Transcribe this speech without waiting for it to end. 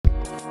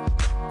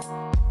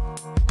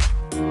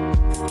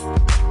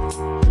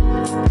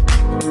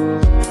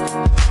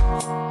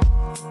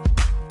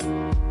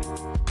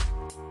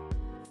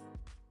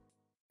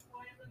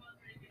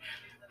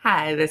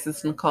Hi, this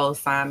is Nicole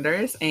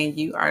Saunders, and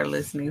you are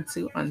listening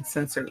to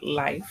Uncensored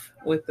Life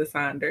with the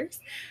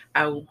Saunders.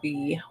 I will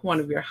be one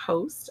of your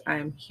hosts.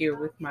 I'm here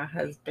with my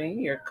husband,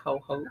 your co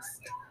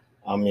host.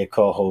 I'm your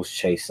co-host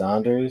Chase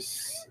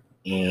Saunders,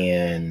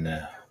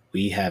 and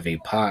we have a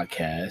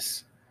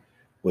podcast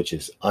which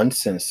is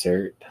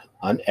uncensored,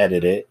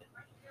 unedited,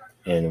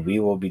 and we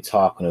will be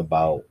talking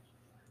about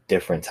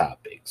different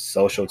topics,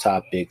 social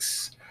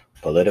topics,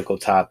 political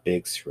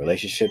topics,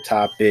 relationship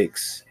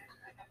topics,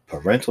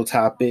 parental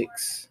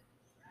topics,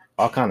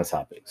 all kind of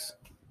topics.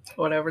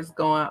 Whatever's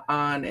going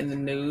on in the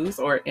news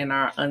or in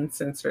our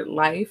uncensored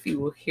life, you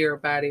will hear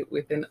about it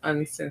with an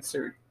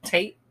uncensored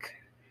take.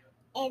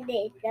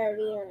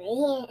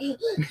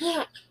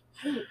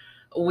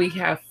 We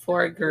have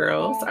 4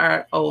 girls.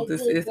 Our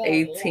oldest is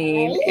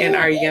 18 and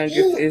our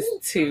youngest is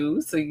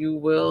 2. So you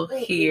will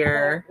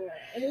hear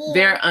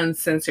their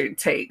uncensored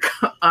take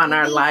on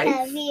our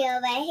life.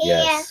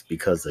 Yes,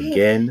 because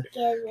again,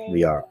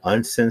 we are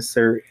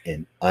uncensored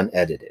and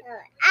unedited.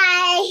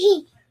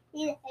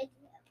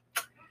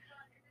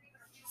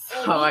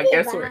 So I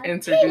guess we're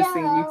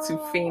introducing you to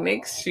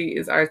Phoenix. She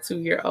is our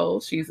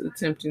 2-year-old. She's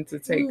attempting to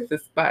take the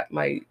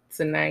spotlight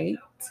tonight.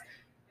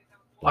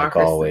 Like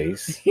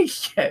always.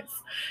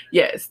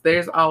 Yes,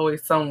 there's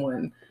always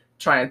someone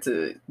trying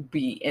to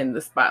be in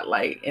the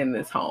spotlight in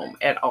this home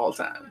at all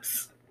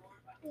times.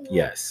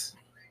 Yes.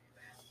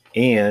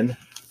 And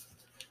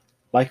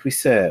like we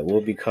said, we'll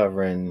be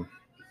covering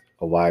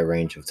a wide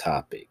range of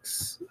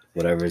topics.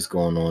 Whatever is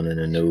going on in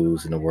the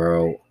news in the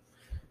world,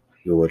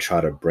 we will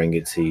try to bring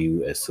it to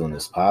you as soon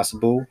as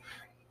possible.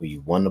 We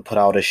want to put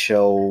out a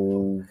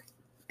show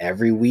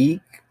every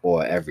week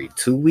or every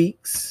 2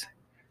 weeks,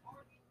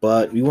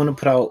 but we want to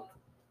put out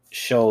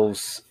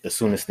shows as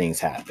soon as things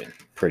happen,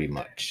 pretty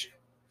much.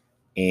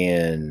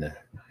 And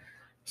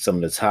some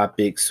of the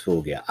topics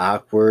will get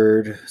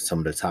awkward. Some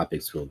of the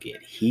topics will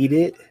get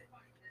heated.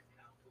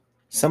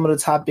 Some of the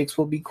topics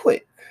will be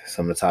quick.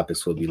 Some of the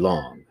topics will be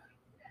long.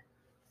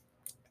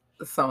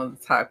 Some of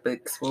the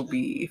topics will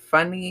be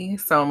funny.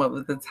 Some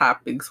of the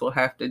topics will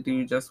have to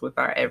do just with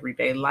our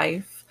everyday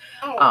life.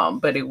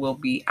 But it will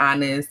be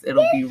honest.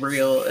 It'll be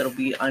real. It'll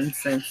be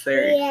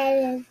uncensored.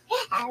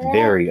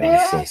 Very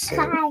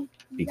uncensored.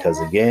 Because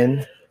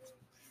again,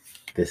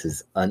 this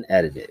is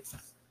unedited.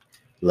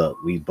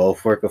 Look, we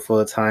both work a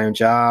full-time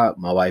job.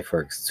 My wife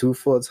works 2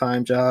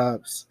 full-time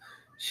jobs.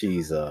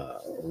 She's a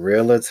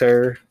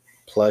realtor,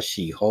 plus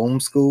she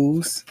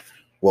homeschools.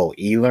 Well,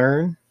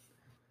 e-learn.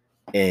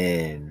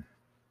 And,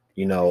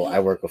 I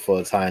work a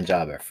full-time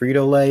job at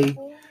Frito-Lay.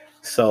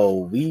 So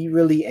we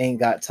really ain't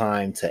got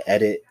time to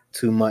edit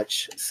too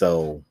much.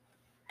 So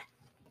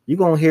you're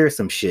going to hear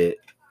some shit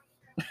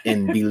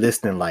and be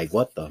listening like,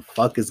 what the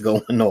fuck is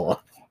going on?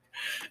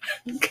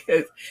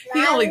 Because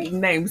he only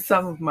named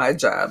some of my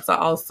jobs. I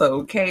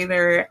also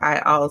cater. I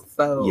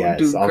also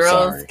do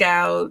Girl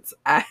Scouts.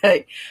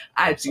 I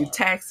do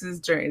taxes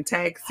during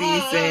tax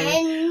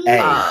season.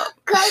 Hey,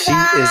 she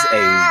is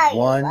a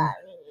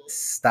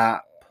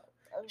one-stop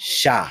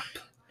shop.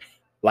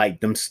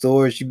 Like them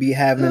stores you be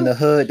having in the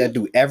hood that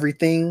do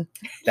everything.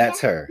 That's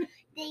her.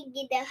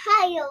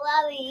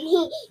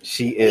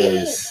 She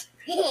is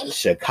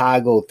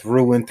Chicago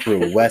through and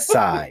through, West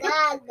Side.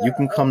 You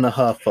can come to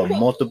her for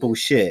multiple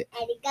shit,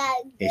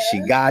 and she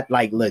got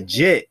like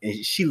legit,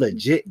 and she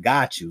legit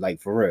got you, like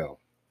for real.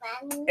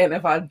 And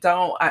if I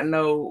don't, I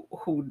know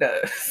who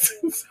does.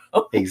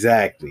 So.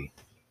 Exactly.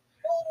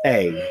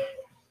 Hey,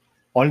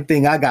 only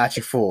thing I got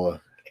you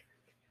for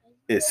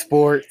is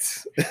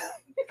sports,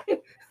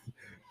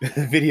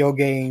 video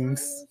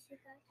games,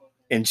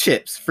 and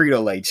chips,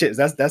 Frito-Lay chips.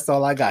 That's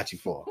all I got you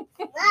for.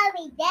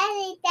 Mommy,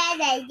 Daddy said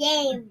a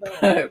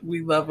game.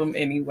 We love them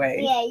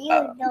anyway. Yeah, you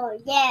know,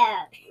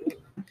 yeah.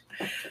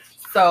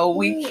 So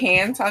we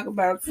can talk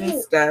about some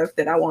stuff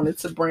that I wanted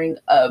to bring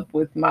up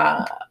with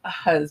my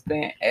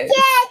husband as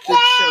the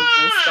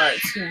children start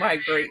to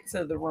migrate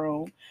to the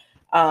room.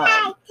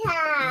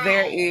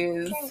 There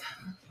is...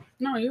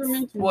 No, you were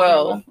meant to.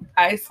 Well,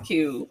 Ice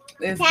Cube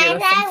is getting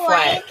some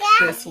flack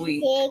this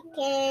week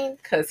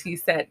because he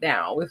sat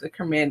down with the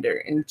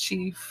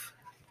commander-in-chief.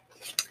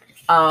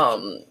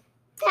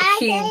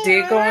 He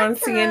did go on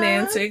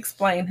CNN to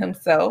explain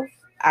himself.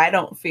 I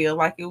don't feel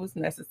like it was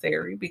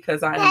necessary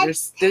because I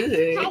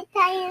understood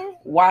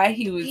why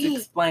he was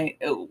explaining.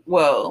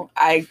 Well,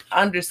 I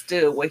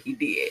understood what he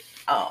did.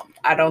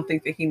 I don't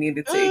think that he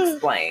needed to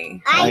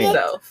explain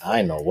himself.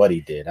 I know what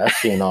he did. I've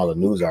seen all the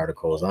news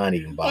articles. I ain't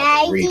even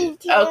bothered to read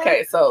it.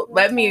 Okay, so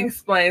let me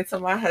explain to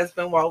my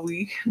husband while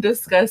we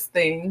discuss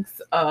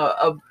things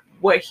of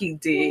what he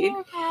did.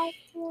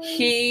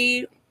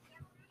 He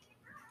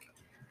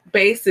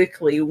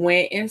basically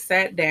went and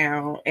sat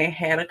down and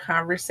had a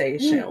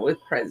conversation with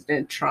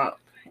President Trump,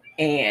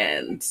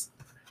 and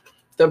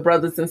the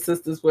brothers and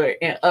sisters were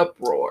in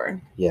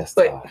uproar. Yes,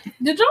 but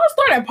did y'all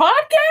start a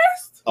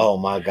podcast? Oh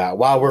my God!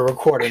 While we're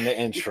recording the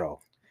intro,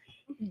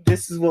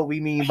 this is what we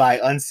mean by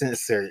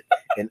uncensored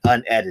and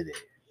unedited.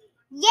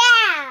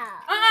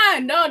 Yeah.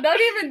 No,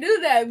 don't even do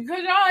that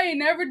because y'all ain't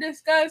never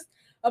discussed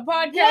a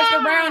podcast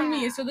around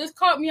me. So this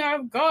caught me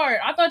off guard.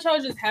 I thought y'all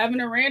was just having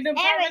a random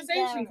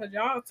conversation because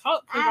y'all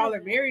talk because y'all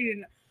are married.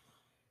 And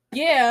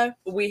yeah,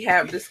 we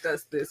have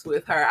discussed this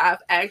with her.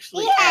 I've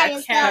actually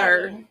asked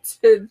her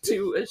to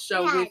do a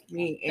show with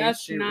me, and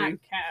that's she not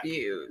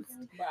refused.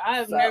 But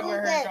I've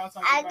never heard y'all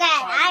talk about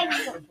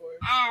podcasts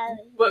before.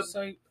 But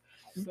So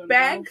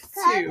back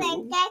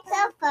to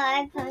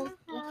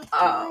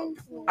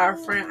our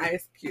friend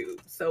Ice Cube.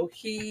 So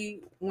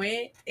he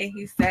went and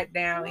he sat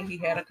down and he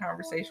had a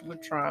conversation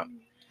with Trump.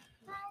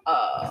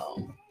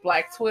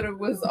 Black Twitter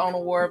was on a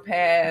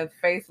warpath.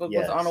 Facebook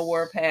was on a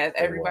warpath.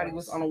 Everybody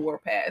was on a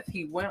warpath.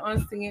 He went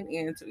on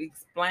CNN to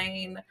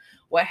explain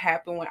what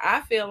happened. When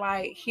I feel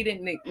like he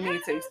didn't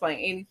need to explain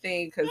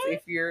anything because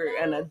if you're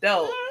an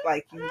adult,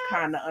 like you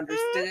kind of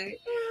understood.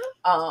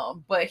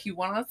 But he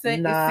went on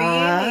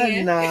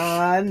CNN.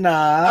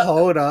 Nah.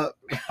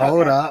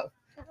 Hold up,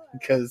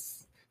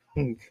 because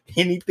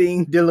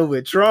anything dealing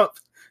with Trump,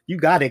 you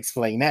gotta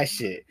explain that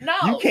shit. No,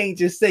 you can't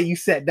just say you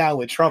sat down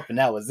with Trump and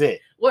that was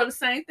it. Well, the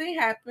same thing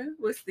happened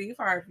with Steve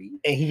Harvey,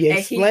 and he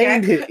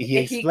explained it. He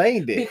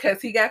explained it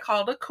because he got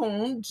called a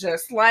coon,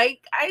 just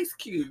like Ice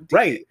Cube did.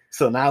 Right.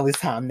 So now it's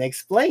time to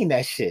explain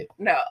that shit.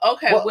 No,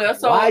 okay. Well,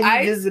 so why are you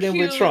Ice visiting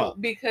Cube, with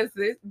Trump? Because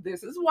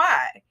this is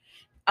why.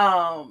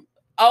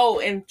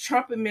 And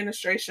Trump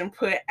administration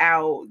put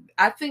out,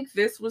 I think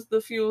this was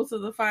the fuel to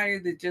the fire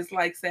that just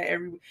like said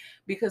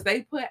because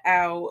they put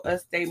out a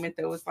statement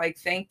that was like,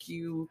 thank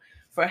you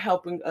for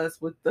helping us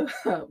with the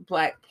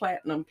Black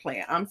Platinum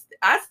Plan.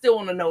 I still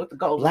want to know what the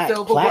gold and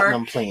silver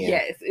Platinum were. Plan.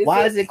 Yes.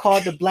 Why is it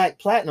called the Black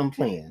Platinum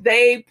Plan?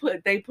 They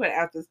put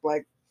out this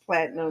Black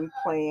Platinum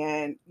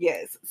Plan.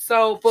 Yes.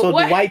 So the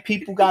white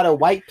people got a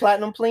white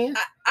platinum plan?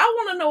 I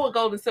want to know what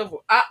gold and silver.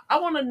 I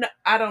want to know.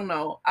 I don't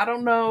know. I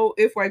don't know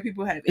if white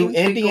people have. Do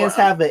Indians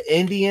have an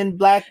Indian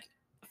black?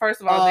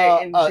 First of all,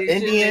 they're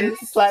indigenous. Indian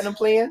platinum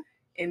plan.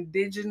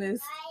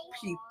 Indigenous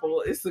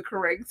people is the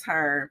correct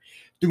term.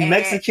 Do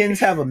Mexicans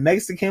have a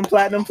Mexican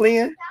platinum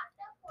plan?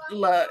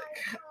 Look,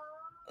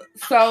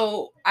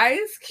 so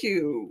Ice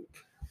Cube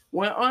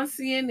went on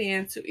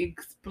CNN to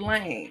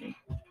explain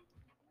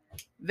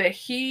that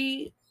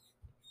he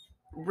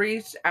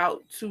reached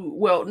out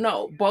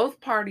to, both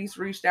parties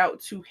reached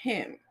out to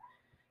him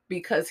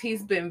because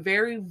he's been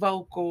very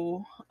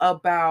vocal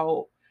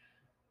about,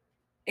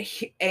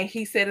 and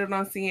he said it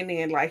on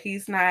CNN, like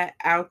he's not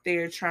out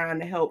there trying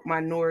to help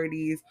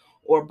minorities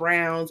or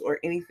browns or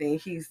anything.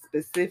 He's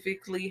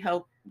specifically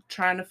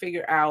trying to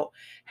figure out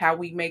how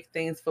we make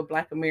things for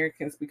Black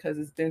Americans because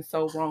it's been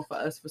so wrong for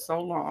us for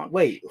so long.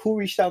 Wait, who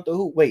reached out to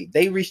who? Wait,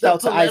 they reached out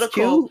to Ice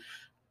Cube?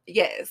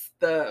 Yes,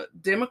 the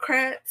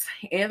Democrats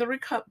and the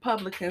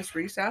Republicans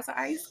reached out to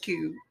Ice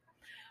Cube.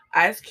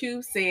 Ice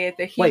Cube said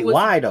that he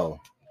why though?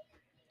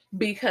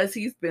 Because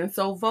he's been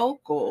so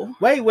vocal.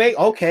 Wait,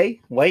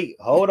 okay. Wait,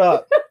 hold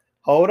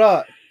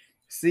up.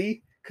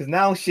 See? Because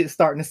now shit's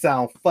starting to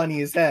sound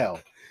funny as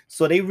hell.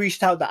 So they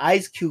reached out to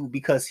Ice Cube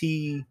because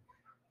he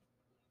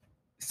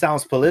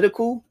sounds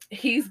political?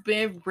 He's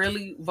been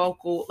really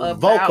vocal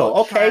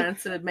about trying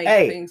to make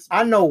things.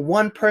 I know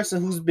one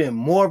person who's been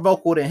more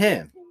vocal than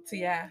him.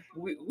 T.I.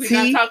 We're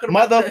not talking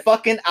about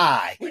motherfucking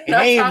I. And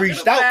they ain't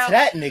reached out to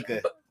that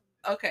nigga.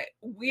 Okay,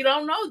 we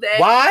don't know that.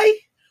 Why?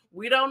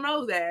 We don't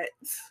know that.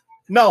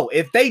 No,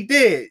 if they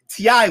did,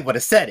 T.I. would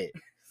have said it.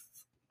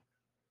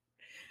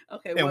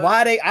 Okay. And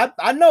why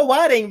I know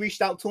why they ain't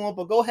reached out to him,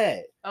 but go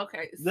ahead.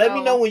 Okay. Let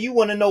me know when you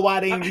want to know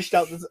why they ain't reached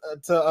out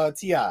to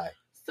T.I.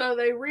 So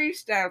they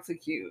reached out to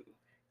Cube.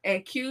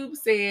 And Cube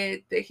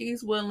said that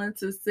he's willing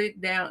to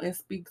sit down and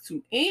speak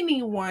to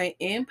anyone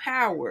in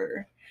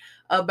power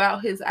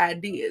about his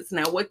ideas.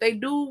 Now, what they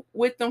do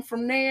with them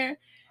from there,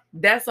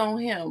 that's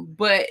on them,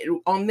 but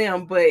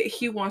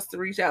he wants to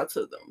reach out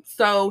to them.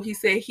 So he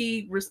said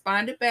he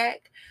responded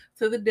back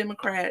to the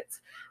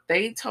Democrats.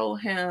 They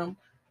told him,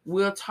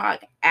 we'll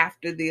talk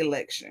after the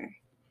election.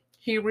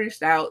 He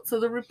reached out to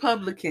the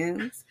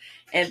Republicans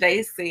and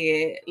they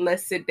said,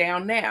 let's sit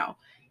down now.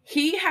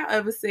 He,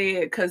 however,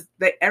 said, because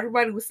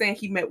everybody was saying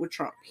he met with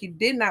Trump. He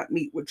did not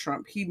meet with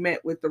Trump. He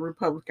met with the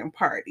Republican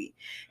Party.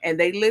 And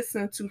they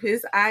listened to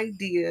his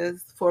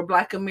ideas for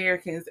Black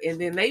Americans.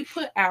 And then they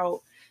put out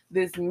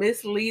this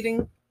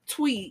misleading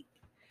tweet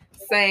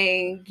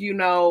saying,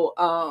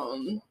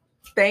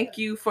 thank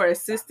you for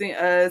assisting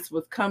us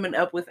with coming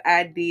up with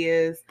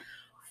ideas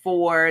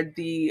for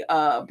the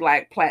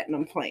Black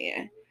Platinum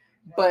Plan.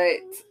 But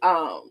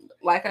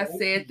like I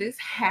said, this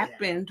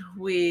happened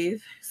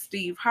with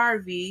Steve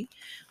Harvey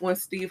when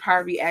Steve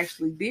Harvey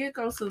actually did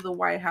go to the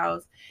White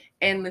House.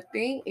 And the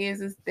thing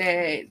is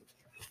that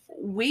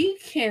we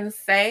can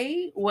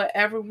say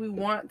whatever we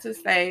want to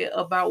say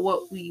about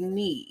what we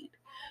need.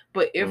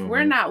 But if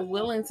we're not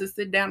willing to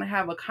sit down and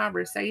have a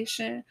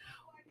conversation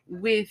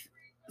with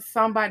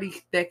somebody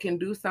that can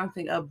do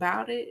something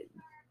about it,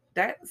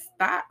 that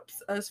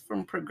stops us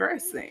from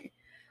progressing.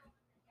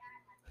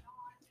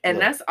 And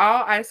that's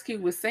all Ice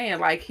Cube was saying.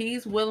 Like,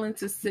 he's willing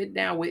to sit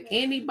down with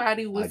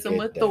anybody with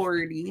some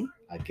authority.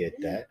 I get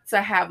that.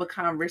 To have a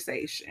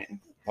conversation.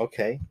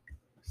 Okay.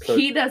 So-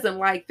 he doesn't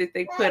like that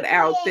they put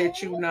out that,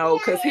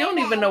 because he don't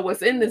even know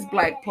what's in this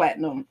Black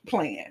Platinum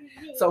plan.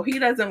 So he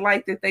doesn't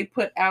like that they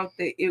put out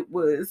that it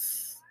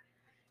was,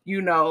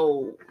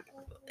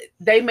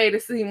 they made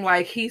it seem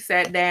like he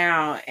sat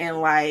down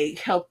and like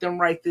helped them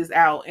write this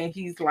out, and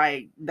he's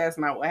like, that's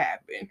not what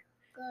happened.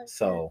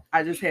 So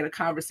I just had a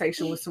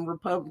conversation with some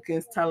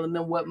Republicans telling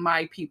them what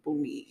my people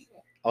need.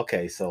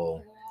 okay,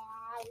 so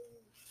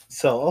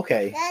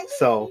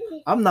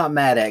I'm not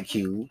mad at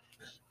Q.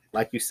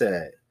 Like you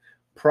said,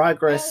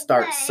 progress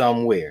starts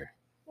somewhere.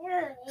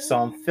 So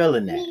I'm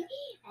feeling that.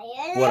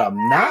 What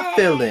I'm not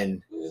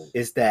feeling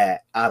is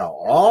that out of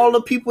all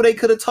the people they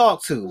could have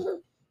talked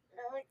to,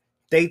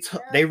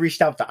 they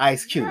reached out to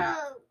Ice Cube.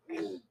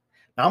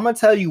 Now I'm gonna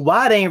tell you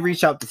why they ain't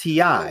reach out to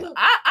T.I.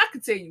 I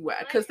could tell you why,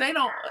 because they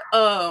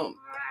don't.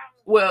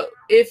 Well,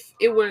 if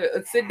it were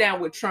a sit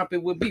down with Trump,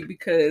 it would be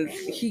because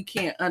he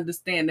can't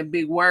understand the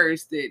big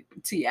words that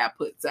T.I.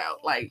 puts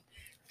out. Like,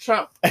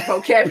 Trump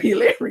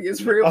vocabulary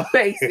is real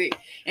basic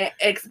and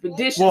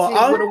expeditious. He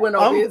would have went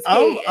over his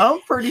head.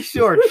 I'm pretty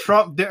sure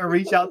Trump didn't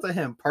reach out to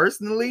him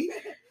personally,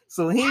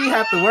 so he didn't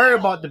have to worry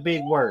about the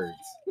big words.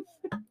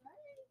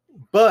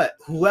 But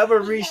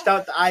whoever reached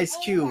out to Ice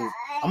Cube,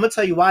 I'm gonna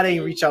tell you why they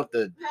didn't reach out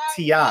to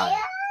T.I.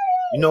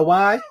 You know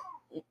why?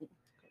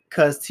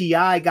 Because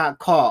T.I. got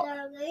caught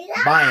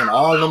buying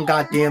all them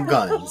goddamn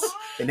guns,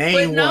 and they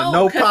ain't want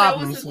no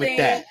problems with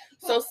that.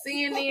 So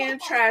CNN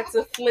tried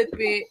to flip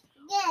it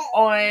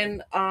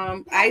on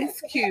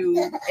Ice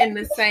Cube in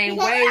the same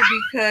way,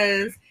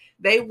 because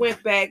they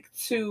went back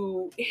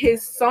to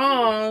his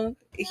song.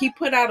 He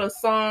put out a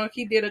song.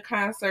 He did a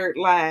concert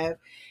live,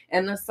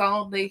 and the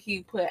song that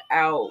he put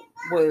out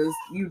was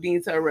 "You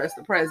Need to Arrest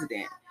the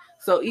President."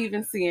 So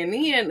even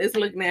CNN is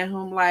looking at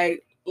him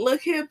like,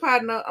 look here,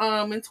 partner,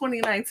 in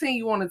 2019,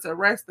 you wanted to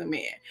arrest the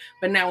man.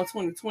 But now in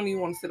 2020, you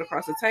want to sit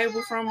across the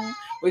table from him,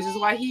 which is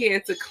why he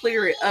had to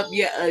clear it up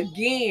yet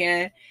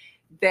again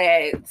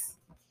that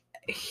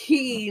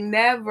he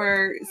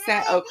never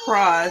sat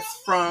across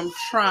from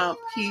Trump.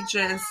 He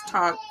just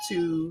talked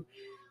to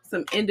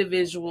some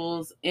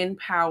individuals in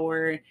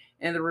power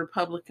in the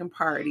Republican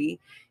Party.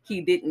 He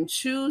didn't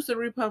choose the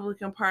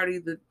Republican Party.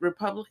 The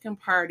Republican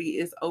Party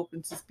is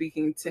open to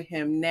speaking to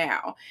him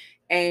now.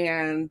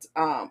 And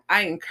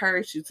I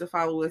encourage you to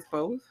follow us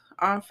both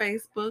on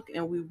Facebook,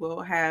 and we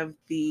will have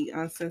the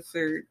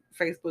uncensored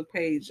Facebook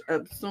page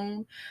up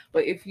soon.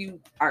 But if you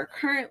are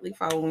currently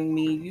following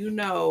me, you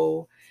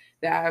know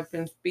that I've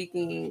been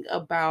speaking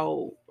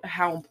about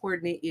how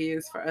important it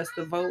is for us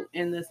to vote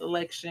in this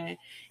election.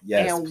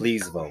 Yes,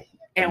 please vote.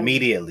 And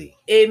immediately.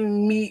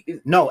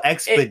 No,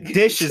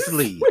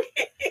 expeditiously.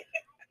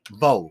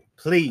 Vote,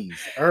 please.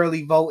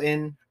 Early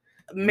voting.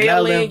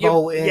 Mail-in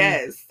voting.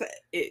 Yes.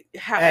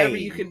 However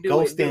you can do it.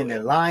 Go stand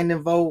in line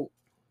and vote.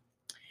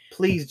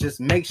 Please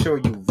just make sure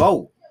you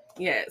vote.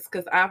 Yes,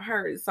 because I've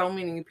heard so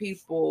many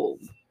people,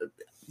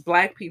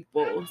 Black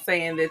people,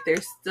 saying that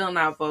they're still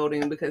not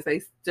voting because they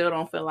still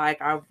don't feel like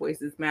our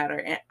voices matter.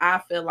 And I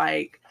feel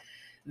like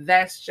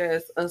that's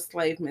just a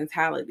slave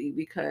mentality,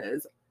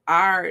 because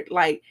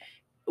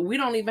we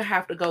don't even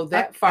have to go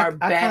that far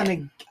back.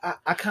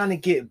 I kind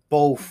of get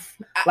both.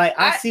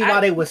 I see why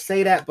they would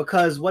say that,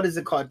 because what is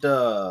it called?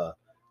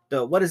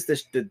 What is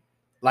this?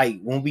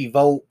 Like when we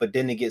vote, but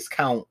then it gets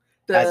count.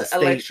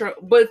 The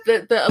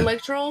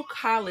electoral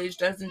college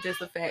doesn't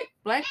just affect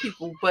Black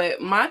people.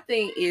 But my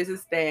thing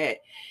is that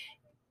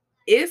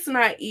it's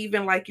not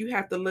even like you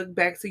have to look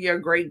back to your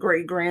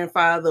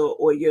great-great-grandfather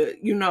or your,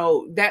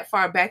 that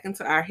far back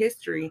into our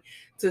history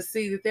to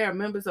see that there are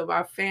members of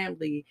our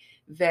family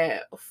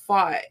that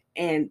fought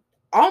and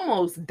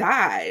almost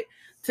died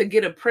to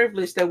get a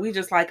privilege that we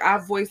just like, our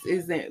voice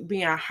isn't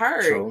being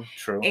heard.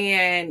 True.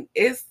 And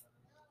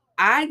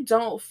I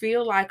don't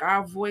feel like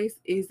our voice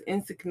is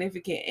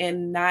insignificant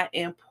and not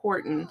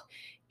important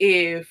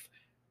if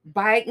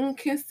Biden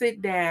can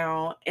sit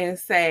down and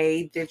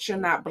say that you're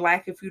not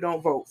Black if you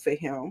don't vote for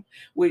him,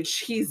 which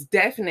he's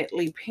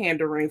definitely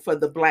pandering for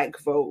the Black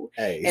vote.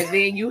 Hey. And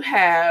then you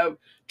have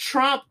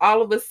Trump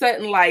all of a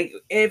sudden, like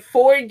in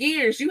 4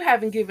 years, you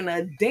haven't given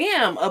a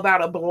damn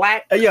about a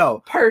Black person.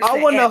 I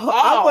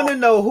want to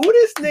know who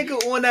this nigga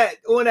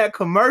on that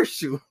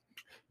commercial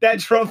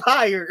that Trump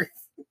hired.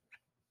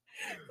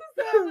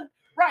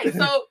 Right.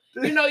 So,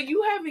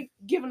 you haven't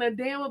given a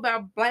damn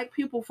about Black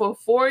people for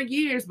 4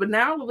 years, but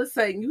now all of a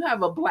sudden you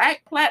have a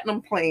Black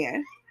Platinum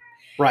plan.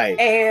 Right.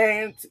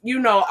 And,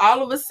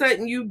 all of a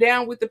sudden you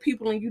down with the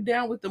people and you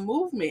down with the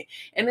movement.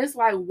 And it's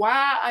like,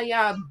 why are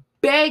y'all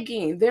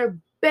begging? They're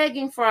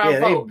begging for our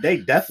vote. They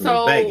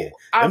definitely begging.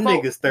 Them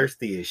niggas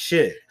thirsty as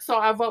shit. So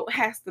our vote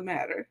has to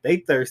matter. They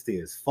thirsty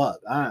as fuck.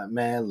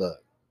 Man, look.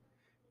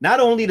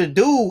 Not only the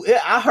dude,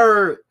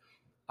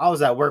 I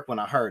was at work when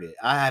I heard it.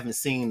 I haven't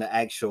seen the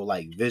actual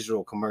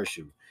visual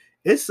commercial.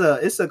 It's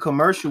a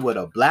commercial with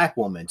a Black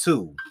woman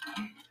too,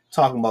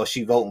 talking about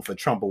she voting for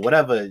Trump or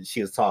whatever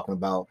she was talking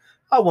about.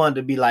 I wanted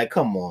to be like,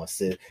 come on,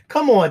 sis.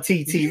 Come on,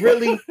 TT.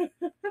 Really?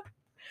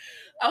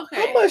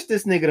 Okay. How much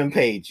this nigga done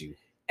paid you?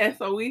 And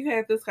so we've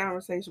had this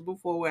conversation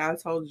before where I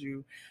told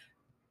you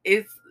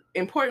it's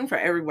important for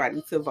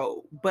everybody to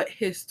vote, but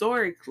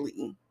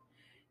historically,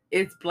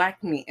 it's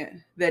Black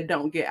men that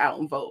don't get out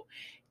and vote.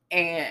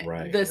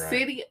 And the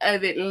city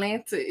of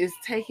Atlanta is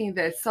taking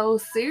that so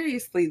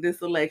seriously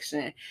this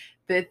election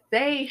that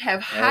they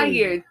have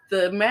hired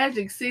the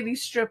Magic City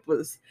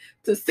strippers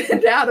to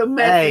send out a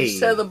message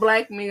to the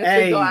Black men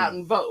to go out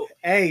and vote.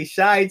 Hey,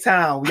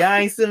 Chi-Town, y'all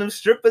ain't send them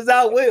strippers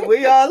out. Where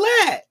y'all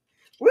at?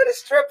 Where the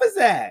strippers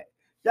at?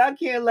 Y'all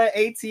can't let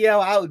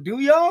ATL outdo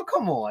y'all.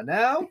 Come on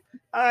now.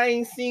 I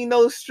ain't seen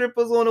those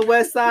strippers on the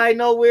west side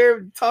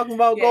nowhere talking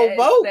about go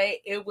vote.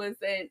 It was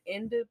an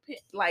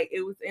independent,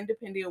 it was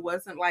independent. It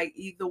wasn't like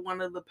either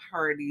one of the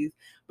parties,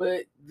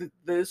 but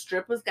the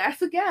strippers got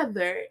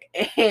together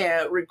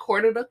and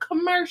recorded a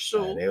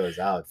commercial. They was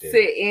out there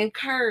to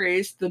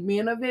encourage the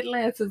men of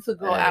Atlanta to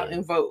go out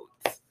and vote.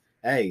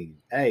 Hey,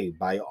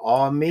 by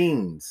all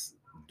means,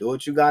 do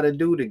what you got to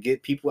do to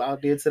get people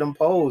out there to them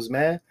polls,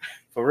 man.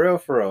 For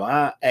real.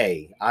 I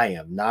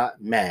am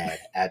not mad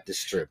at the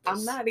strippers.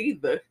 I'm not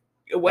either.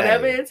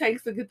 Whatever it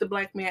takes to get the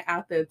Black man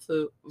out there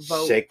to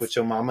vote. Shake what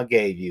your mama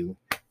gave you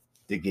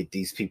to get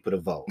these people to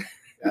vote.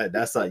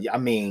 That's all. I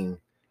mean,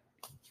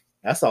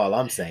 that's all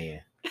I'm saying.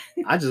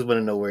 I just want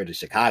to know where the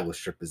Chicago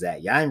strippers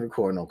at. Y'all ain't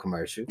recording no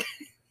commercial.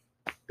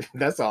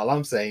 That's all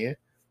I'm saying.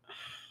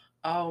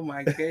 Oh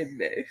my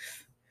goodness.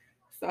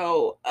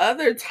 So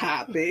other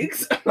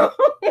topics.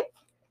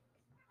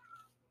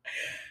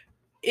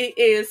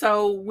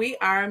 So we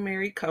are a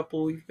married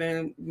couple. We've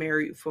been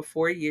married for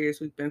 4 years.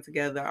 We've been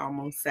together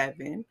almost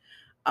 7.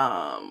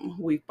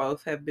 We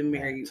both have been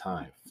married.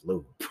 Time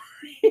flew.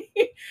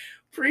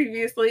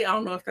 Previously, I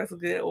don't know if that's a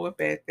good or a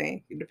bad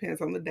thing. It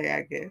depends on the day,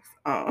 I guess.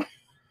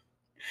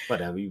 But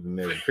have you been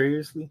married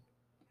previously?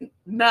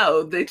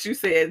 No, that you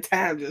said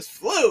time just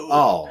flew.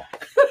 Oh.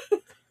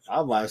 I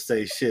was about to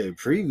say shit.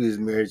 Previous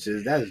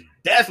marriages, that's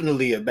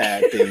definitely a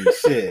bad thing.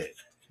 Shit.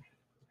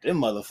 Them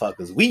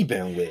motherfuckers we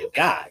been with.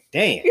 God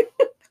damn.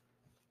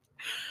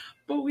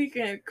 But we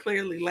can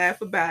clearly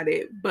laugh about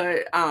it.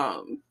 But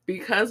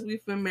because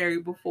we've been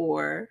married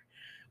before,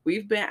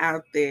 we've been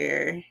out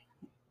there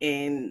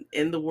in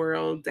the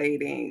world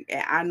dating.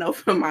 And I know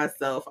for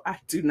myself, I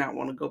do not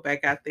want to go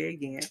back out there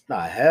again.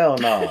 Nah, hell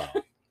no.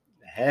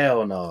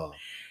 Hell no.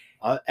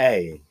 I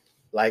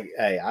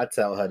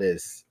tell her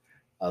this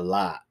a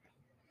lot.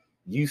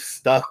 You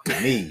stuck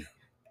with me.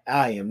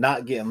 I am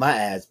not getting my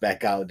ass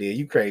back out there.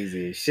 You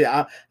crazy as shit.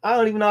 I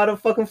don't even know how to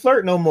fucking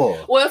flirt no more.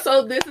 Well,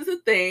 so this is the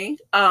thing.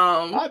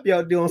 I'll be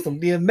out doing some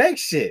DMX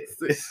shit.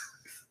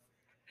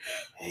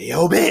 Hey,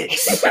 yo,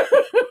 bitch.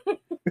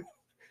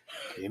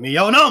 Give me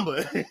your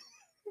number.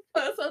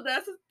 So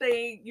that's the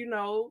thing.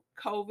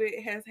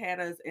 COVID has had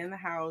us in the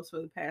house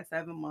for the past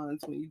 7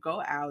 months. When you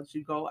go out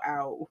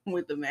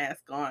with the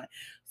mask on.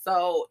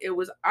 So it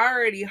was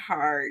already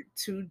hard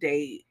to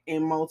date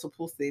in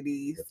multiple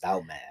cities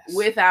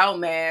without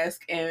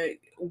mask, and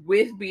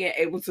with being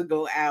able to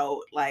go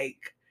out,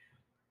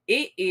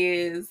 it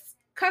is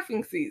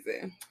cuffing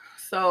season.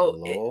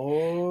 So,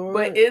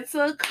 but it's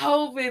a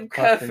COVID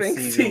cuffing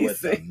season.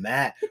 With the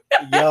mat.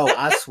 Yo,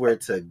 I swear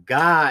to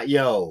God,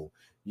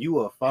 you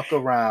will fuck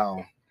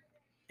around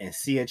and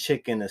see a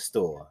chick in the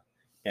store,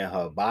 and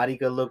her body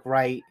could look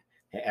right,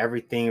 and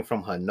everything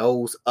from her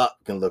nose up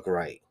can look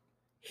right.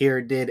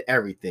 Hair did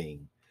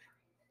everything.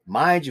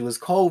 Mind you, it's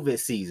COVID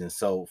season,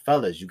 so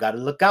fellas, you got to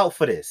look out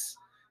for this.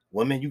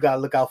 Women, you got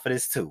to look out for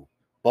this too.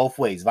 Both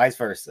ways, vice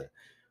versa.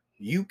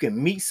 You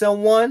can meet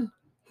someone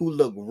who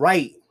look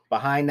right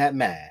behind that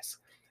mask.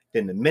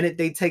 Then the minute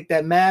they take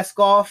that mask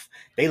off,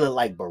 they look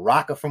like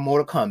Baraka from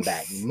Mortal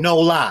Kombat. No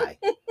lie.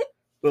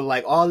 But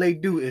like all they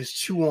do is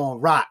chew on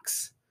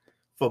rocks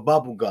for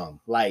bubble gum.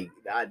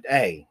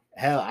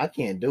 Hell, I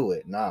can't do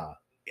it. Nah.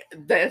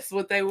 That's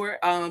what they were.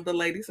 The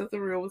ladies of the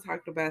real was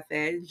talking about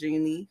that.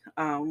 Jeannie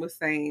was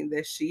saying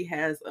that she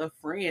has a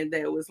friend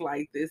that was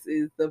like, this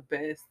is the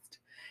best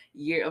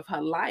year of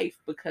her life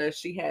because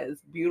she has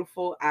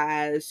beautiful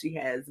eyes. She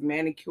has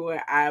manicured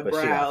eyebrows.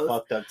 But she got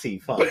fucked up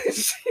teeth, huh?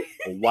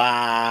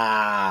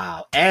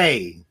 Wow.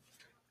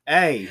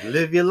 Hey,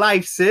 live your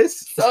life, sis.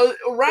 So,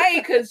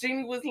 right, because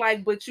Jeannie was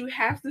like, but you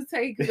have to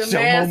take the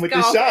mask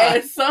off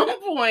at some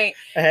point.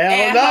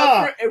 Hell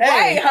no.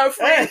 Her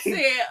friend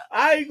said,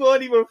 I ain't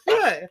going to even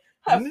front.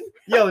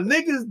 Yo,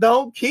 niggas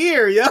don't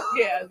care, yo.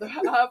 Yeah,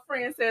 her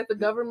friend said the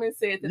government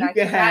said that you I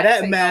can have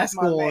that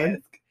mask on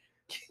mask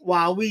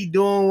while we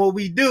doing what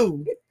we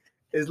do.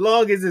 As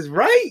long as it's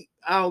right,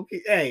 I don't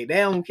care. Hey, they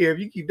don't care if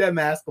you keep that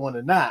mask on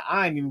or not.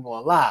 I ain't even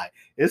gonna lie.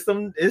 It's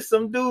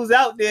some dudes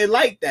out there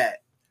like that.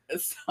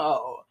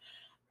 So,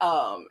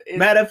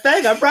 matter of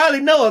fact, I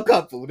probably know a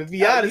couple, to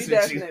be honest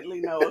with you.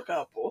 Definitely know a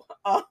couple.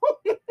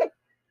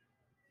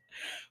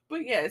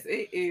 But yes,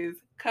 it is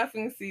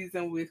cuffing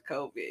season with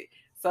COVID.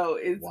 So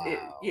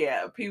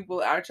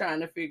people are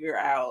trying to figure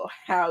out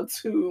how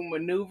to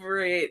maneuver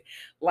it.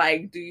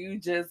 Like, do you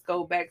just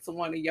go back to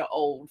one of your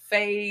old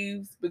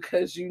faves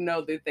because you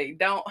know that they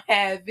don't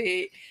have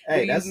it?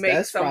 Hey, do you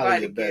make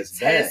somebody get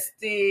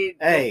tested?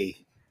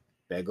 Hey,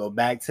 better go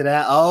back to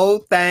that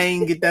old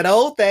thing. Get that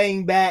old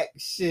thing back.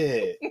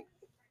 Shit.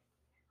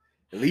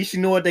 At least you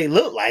know what they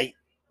look like.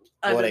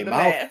 Under or they the mouth.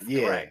 mask,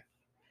 Yeah. right.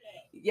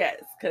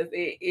 Yes, because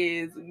it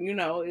is,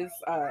 it's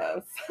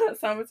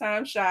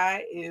summertime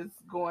shy is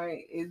gone.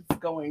 It's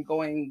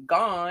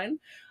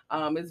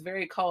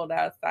very cold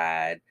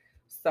outside.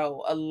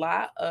 So a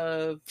lot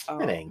of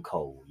It ain't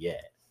cold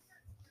yet.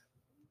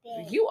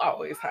 you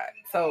always hot.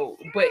 So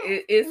but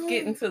it's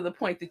getting to the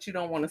point that you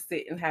don't want to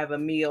sit and have a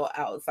meal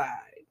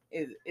outside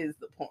is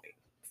the point.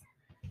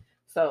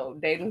 So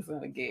dating's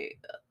gonna get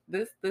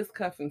this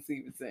cuffing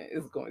season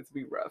is going to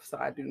be rough. So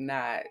I do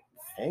not.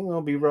 Ain't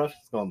gonna be rough.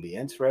 It's gonna be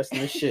interesting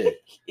as shit.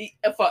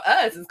 For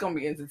us, it's gonna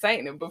be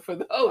entertaining, but for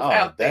those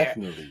out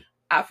definitely. there,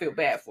 I feel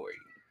bad for you.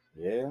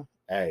 Yeah.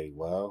 Hey,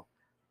 well,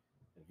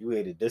 if you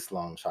waited this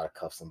long to try to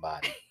cuff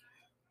somebody,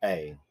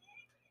 hey,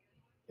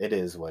 it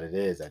is what it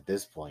is at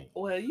this point.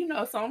 Well,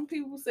 some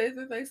people say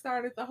that they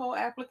started the whole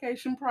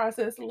application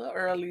process a little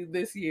early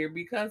this year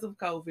because of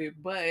COVID,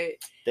 but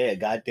they a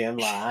goddamn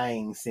lie. I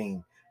ain't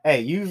seen.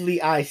 Hey,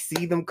 usually I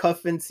see them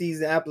cuffing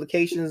season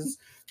applications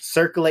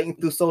circulating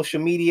through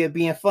social media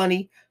being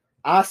funny.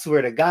 I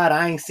swear to God,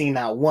 I ain't seen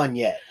not one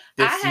yet.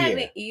 I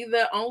haven't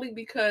either, only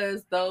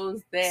because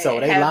those that so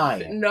they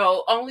lying.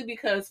 No, only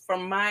because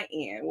from my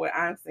end, what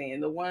I'm saying,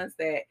 the ones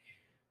that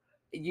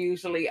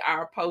usually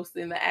are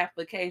posting the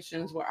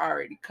applications were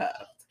already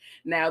cuffed.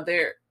 Now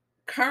they're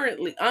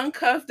currently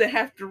uncuffed and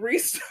have to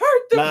restart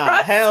the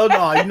process. Hell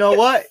no. You know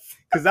what?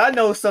 Because I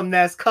know some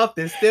that's cuffed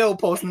and still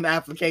posting the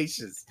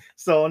applications.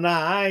 So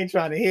I ain't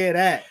trying to hear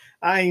that.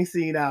 I ain't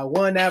seen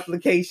one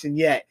application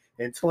yet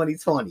in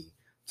 2020.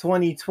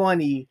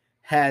 2020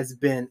 has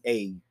been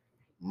a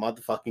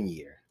motherfucking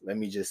year. Let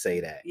me just say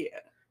that. Yeah.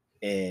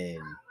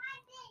 And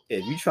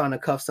if you trying to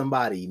cuff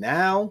somebody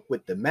now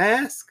with the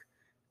mask,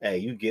 hey,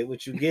 you get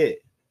what you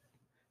get.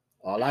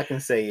 All I can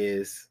say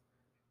is,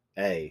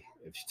 hey,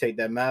 if you take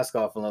that mask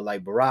off and look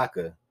like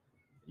Baraka,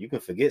 you can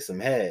forget some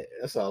head.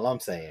 That's all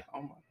I'm saying.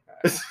 Oh my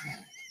God.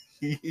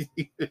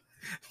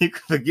 You can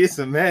forget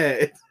some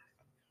head.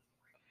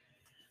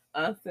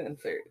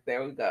 Uncensored.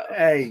 There we go.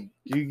 Hey,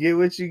 you get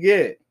what you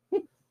get.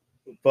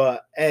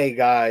 But hey,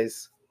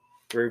 guys,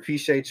 we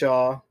appreciate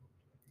y'all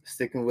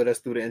sticking with us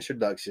through the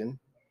introduction.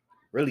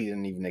 Really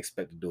didn't even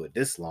expect to do it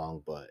this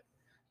long, but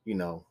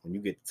when you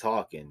get to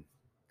talking,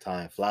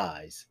 time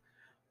flies.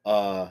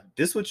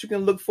 This is what you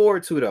can look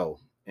forward to though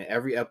in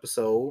every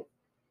episode.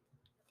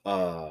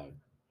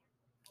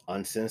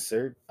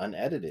 Uncensored,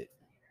 unedited.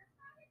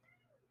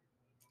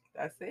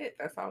 That's it.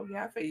 That's all we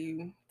have for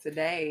you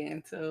today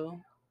until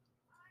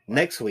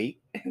next week.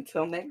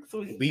 Until next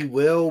week. We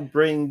will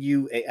bring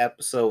you an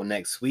episode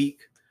next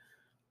week.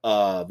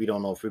 We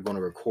don't know if we're going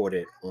to record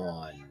it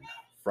on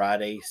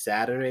Friday,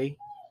 Saturday.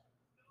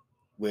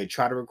 We'll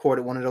try to record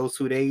it one of those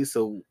 2 days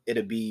so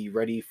it'll be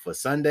ready for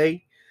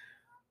Sunday.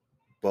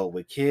 But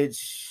with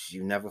kids,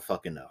 you never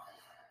fucking know.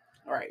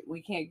 All right.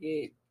 We can't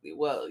get,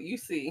 well, you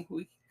see,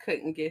 we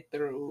couldn't get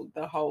through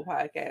the whole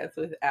podcast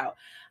without,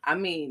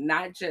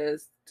 not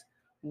just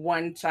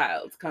one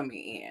child's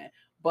coming in,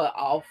 but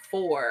all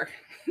four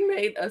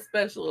made a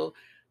special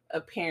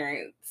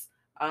appearance.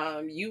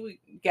 You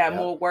got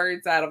more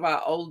words out of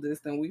our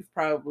oldest than we've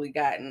probably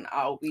gotten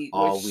all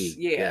week.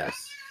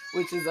 Yes.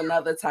 Which is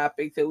another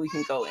topic that we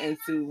can go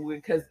into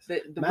because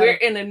we're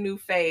in a new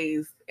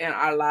phase in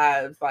our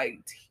lives, like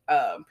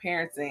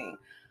parenting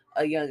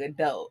a young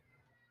adult,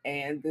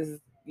 and this is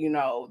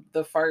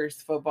the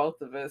first for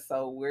both of us.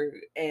 So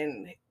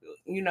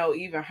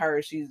even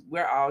her,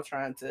 we're all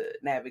trying to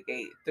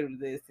navigate through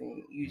this,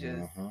 and you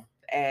just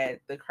add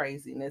the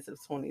craziness of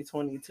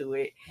 2020 to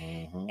it,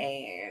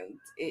 and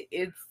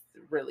it's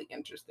really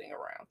interesting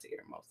around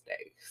here most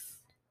days.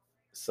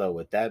 So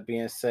with that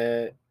being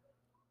said,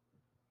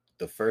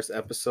 the first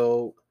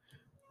episode,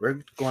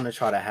 we're going to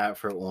try to have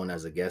her on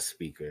as a guest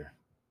speaker.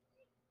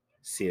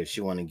 See if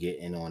she want to get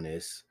in on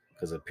this,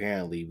 because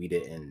apparently we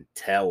didn't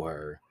tell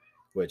her,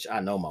 which I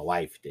know my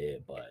wife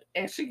did, but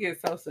and she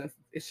gets so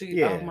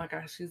sensitive. Oh my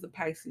gosh, she's a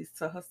Pisces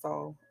to her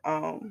soul.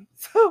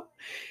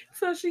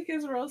 So she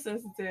gets real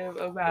sensitive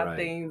about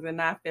things and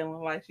not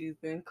feeling like she's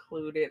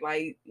included.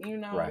 Like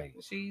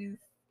she's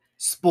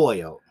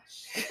spoiled.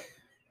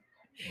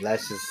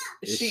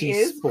 She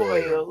is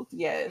spoiled.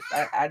 Yes,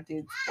 I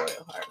did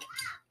spoil her.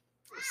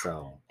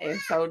 So and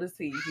so does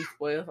he. He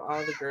spoils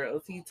all the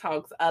girls. He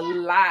talks a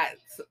lot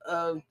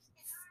of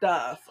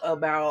stuff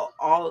about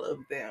all of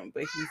them,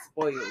 but he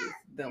spoils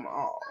them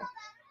all.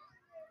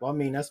 Well,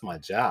 that's my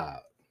job.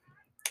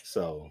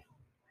 So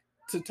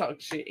to talk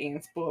shit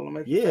and spoil them.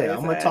 I'm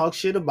gonna talk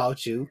shit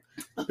about you,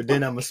 but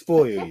then I'm gonna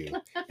spoil you.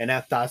 And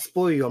after I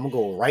spoil you, I'm gonna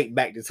go right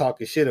back to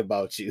talking shit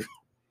about you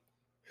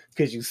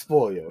because you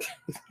spoiled.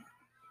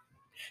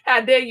 How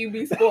dare you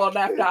be spoiled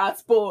after I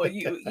spoil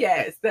you?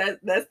 Yes, that's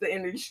the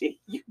energy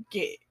you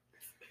get.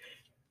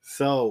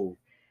 So,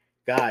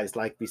 guys,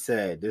 like we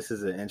said, this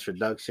is an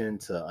introduction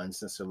to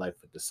Uncensored Life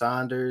with the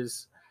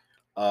Saunders.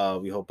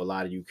 We hope a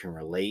lot of you can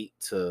relate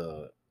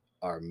to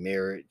our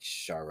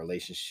marriage, our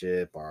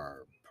relationship,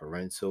 our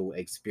parental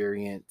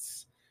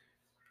experience,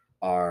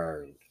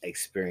 our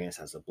experience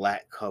as a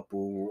Black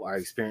couple, our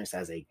experience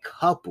as a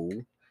couple.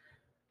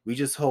 We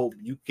just hope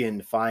you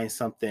can find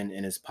something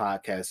in this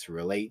podcast to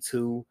relate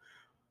to.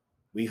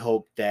 We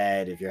hope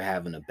that if you're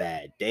having a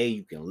bad day,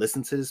 you can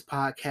listen to this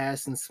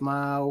podcast and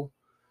smile.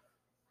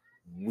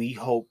 We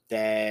hope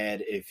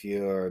that if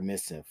you're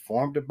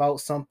misinformed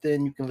about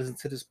something, you can listen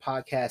to this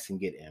podcast and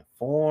get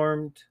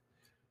informed.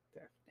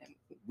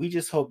 We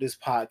just hope this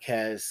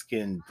podcast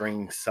can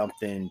bring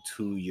something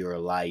to your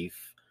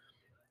life.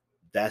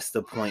 That's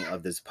the point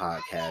of this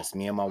podcast.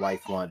 Me and my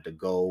wife want to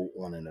go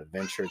on an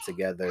adventure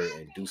together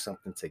and do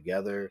something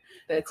together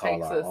that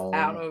takes us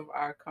out of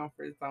our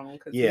comfort zone,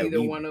 because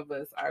neither one of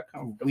us are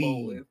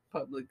comfortable with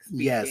public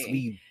speaking. Yes,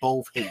 we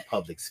both hate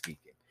public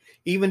speaking.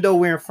 Even though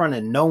we're in front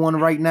of no one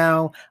right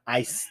now,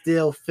 I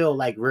still feel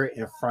like we're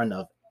in front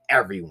of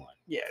everyone.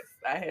 Yes,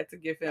 I had to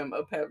give him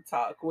a pep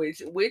talk,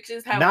 which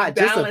is how not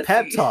we just a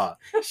pep talk.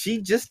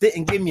 She just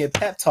didn't give me a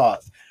pep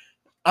talk.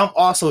 I'm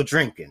also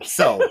drinking,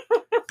 so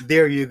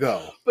there you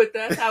go. But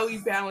that's how we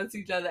balance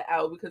each other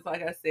out, because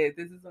like I said,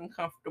 this is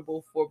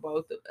uncomfortable for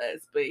both of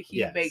us, but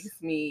he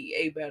makes me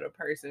a better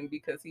person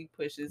because he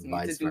pushes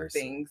me to do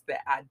things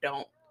that I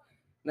don't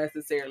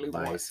necessarily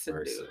want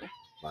to do.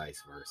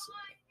 Vice versa.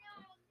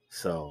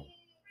 So,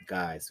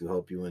 guys, we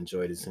hope you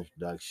enjoyed this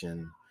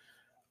introduction.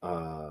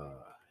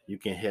 You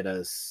can hit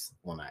us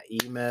on our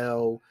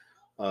email,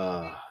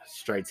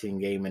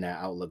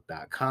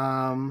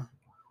 straightteamgaming@outlook.com.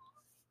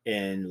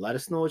 And let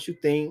us know what you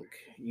think.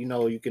 You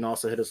know, you can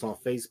also hit us on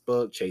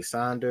Facebook, Chase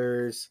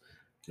Saunders,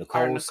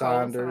 Nicole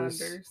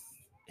Saunders.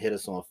 Hit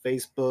us on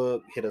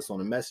Facebook. Hit us on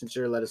the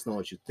Messenger. Let us know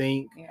what you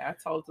think. Yeah, I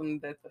told them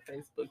that the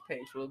Facebook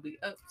page will be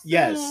up soon.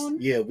 Yes,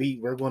 yeah,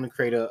 we're going to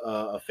create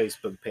a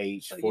Facebook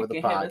page for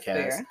the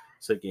podcast,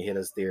 so you can hit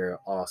us there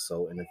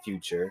also in the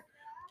future.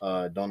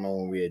 Don't know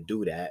when we'll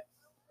do that,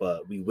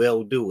 but we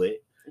will do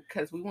it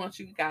because we want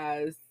you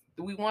guys.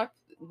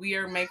 We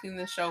are making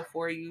the show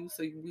for you,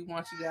 so we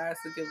want you guys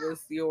to give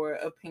us your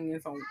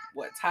opinions on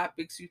what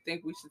topics you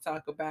think we should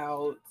talk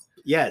about.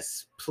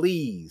 Yes,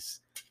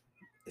 please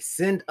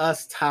send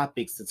us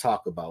topics to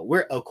talk about.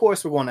 Of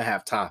course we're going to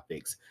have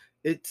topics.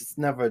 It's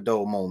never a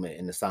dull moment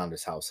in the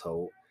Saunders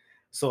household,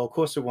 so of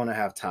course we're going to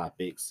have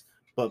topics.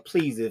 But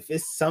please, if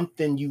it's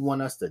something you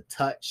want us to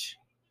touch,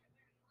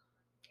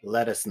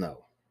 let us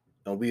know,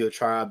 and we will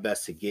try our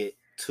best to get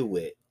to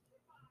it.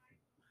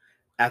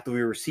 After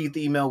we receive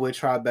the email, we'll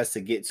try our best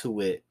to get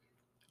to it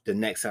the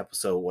next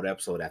episode or the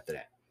episode after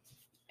that.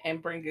 And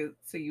bring it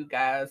to you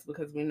guys,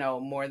 because we know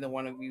more than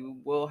one of you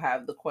will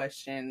have the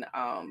question.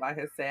 Like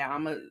I said,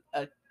 I'm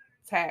a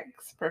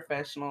tax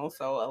professional,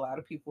 so a lot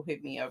of people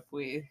hit me up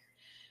with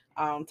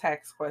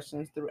tax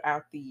questions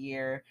throughout the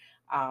year.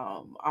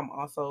 I'm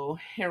also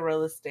in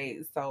real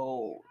estate,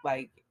 so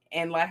like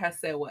I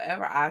said,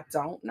 whatever I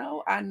don't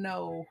know, I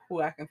know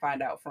who I can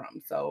find out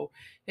from. So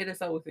hit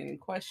us up with any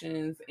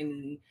questions,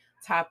 any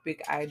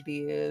topic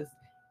ideas,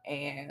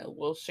 and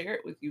we'll share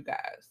it with you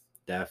guys.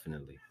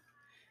 Definitely.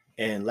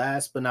 And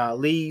last but not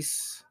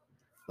least,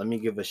 let me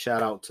give a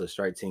shout out to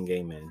Strike Team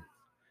Gaming.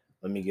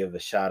 Let me give a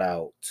shout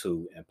out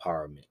to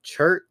Empowerment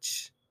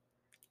Church.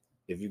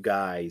 If you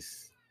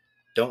guys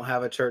don't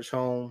have a church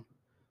home,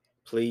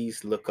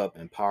 please look up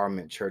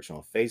Empowerment Church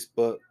on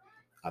Facebook.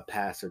 Our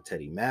pastor,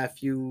 Teddy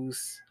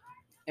Matthews.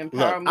 Look,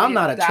 I'm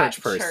not a church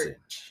person.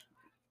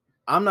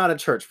 I'm not a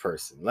church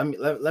person.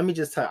 Let me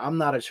just tell you, I'm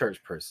not a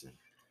church person.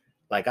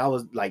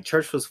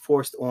 Church was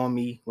forced on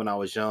me when I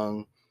was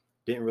young.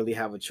 Didn't really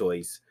have a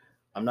choice.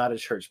 I'm not a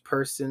church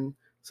person.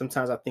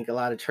 Sometimes I think a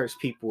lot of church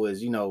people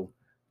is,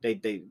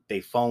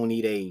 they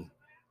phony,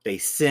 they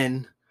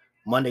sin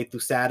Monday through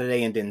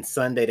Saturday, and then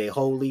Sunday they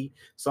holy.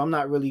 So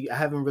I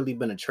haven't really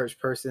been a church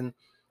person,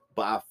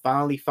 but I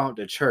finally found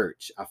a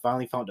church. I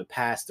finally found a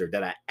pastor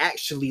that I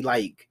actually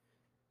like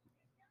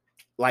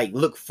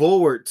look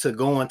forward to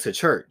going to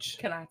church.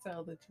 Can I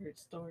tell the church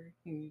story?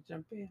 Can you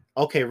jump in?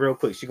 Okay, real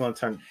quick. She's gonna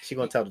tell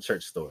the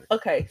church story.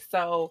 Okay,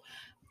 so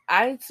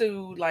I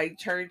too,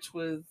 church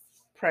was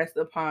pressed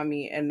upon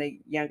me in a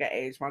younger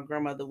age. My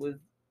grandmother was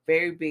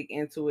very big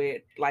into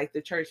it. Like,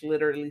 the church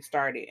literally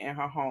started in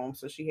her home,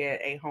 so she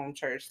had a home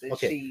church that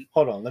she.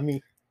 Hold on, let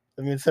me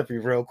interrupt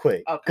you real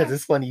quick, because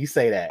it's funny you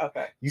say that.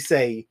 Okay. You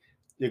say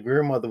your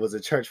grandmother was a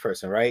church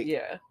person, right?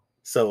 Yeah.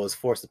 So it was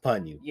forced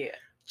upon you. Yeah.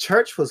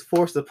 Church was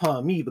forced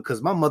upon me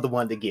because my mother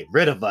wanted to get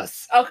rid of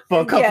us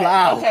for a couple of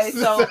hours. Okay,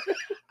 so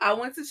I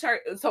went to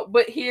church. So,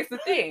 but here's the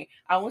thing: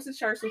 I went to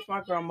church with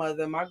my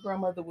grandmother. My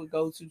grandmother would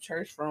go to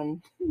church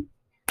from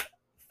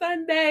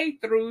Sunday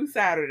through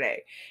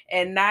Saturday,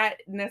 and not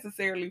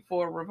necessarily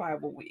for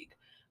revival week,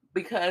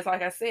 because,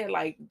 like I said,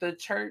 the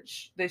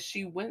church that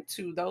she went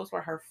to, those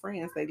were her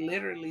friends. They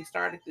literally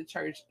started the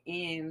church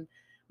in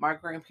my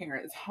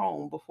grandparents'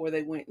 home before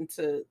they would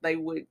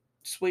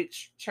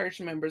switch church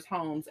members'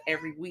 homes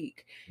every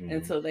week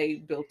until they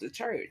built the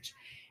church.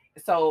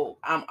 So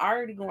I'm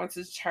already going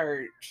to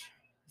church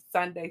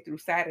Sunday through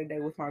Saturday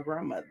with my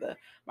grandmother.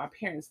 My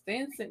parents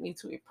then sent me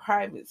to a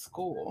private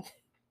school,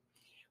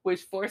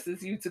 which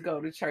forces you to go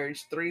to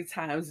church 3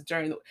 times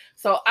during the.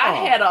 So I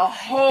had a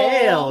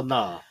whole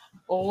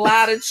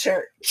lot of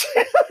church.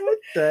 What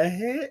the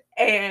heck?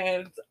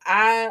 And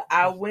I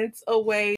went away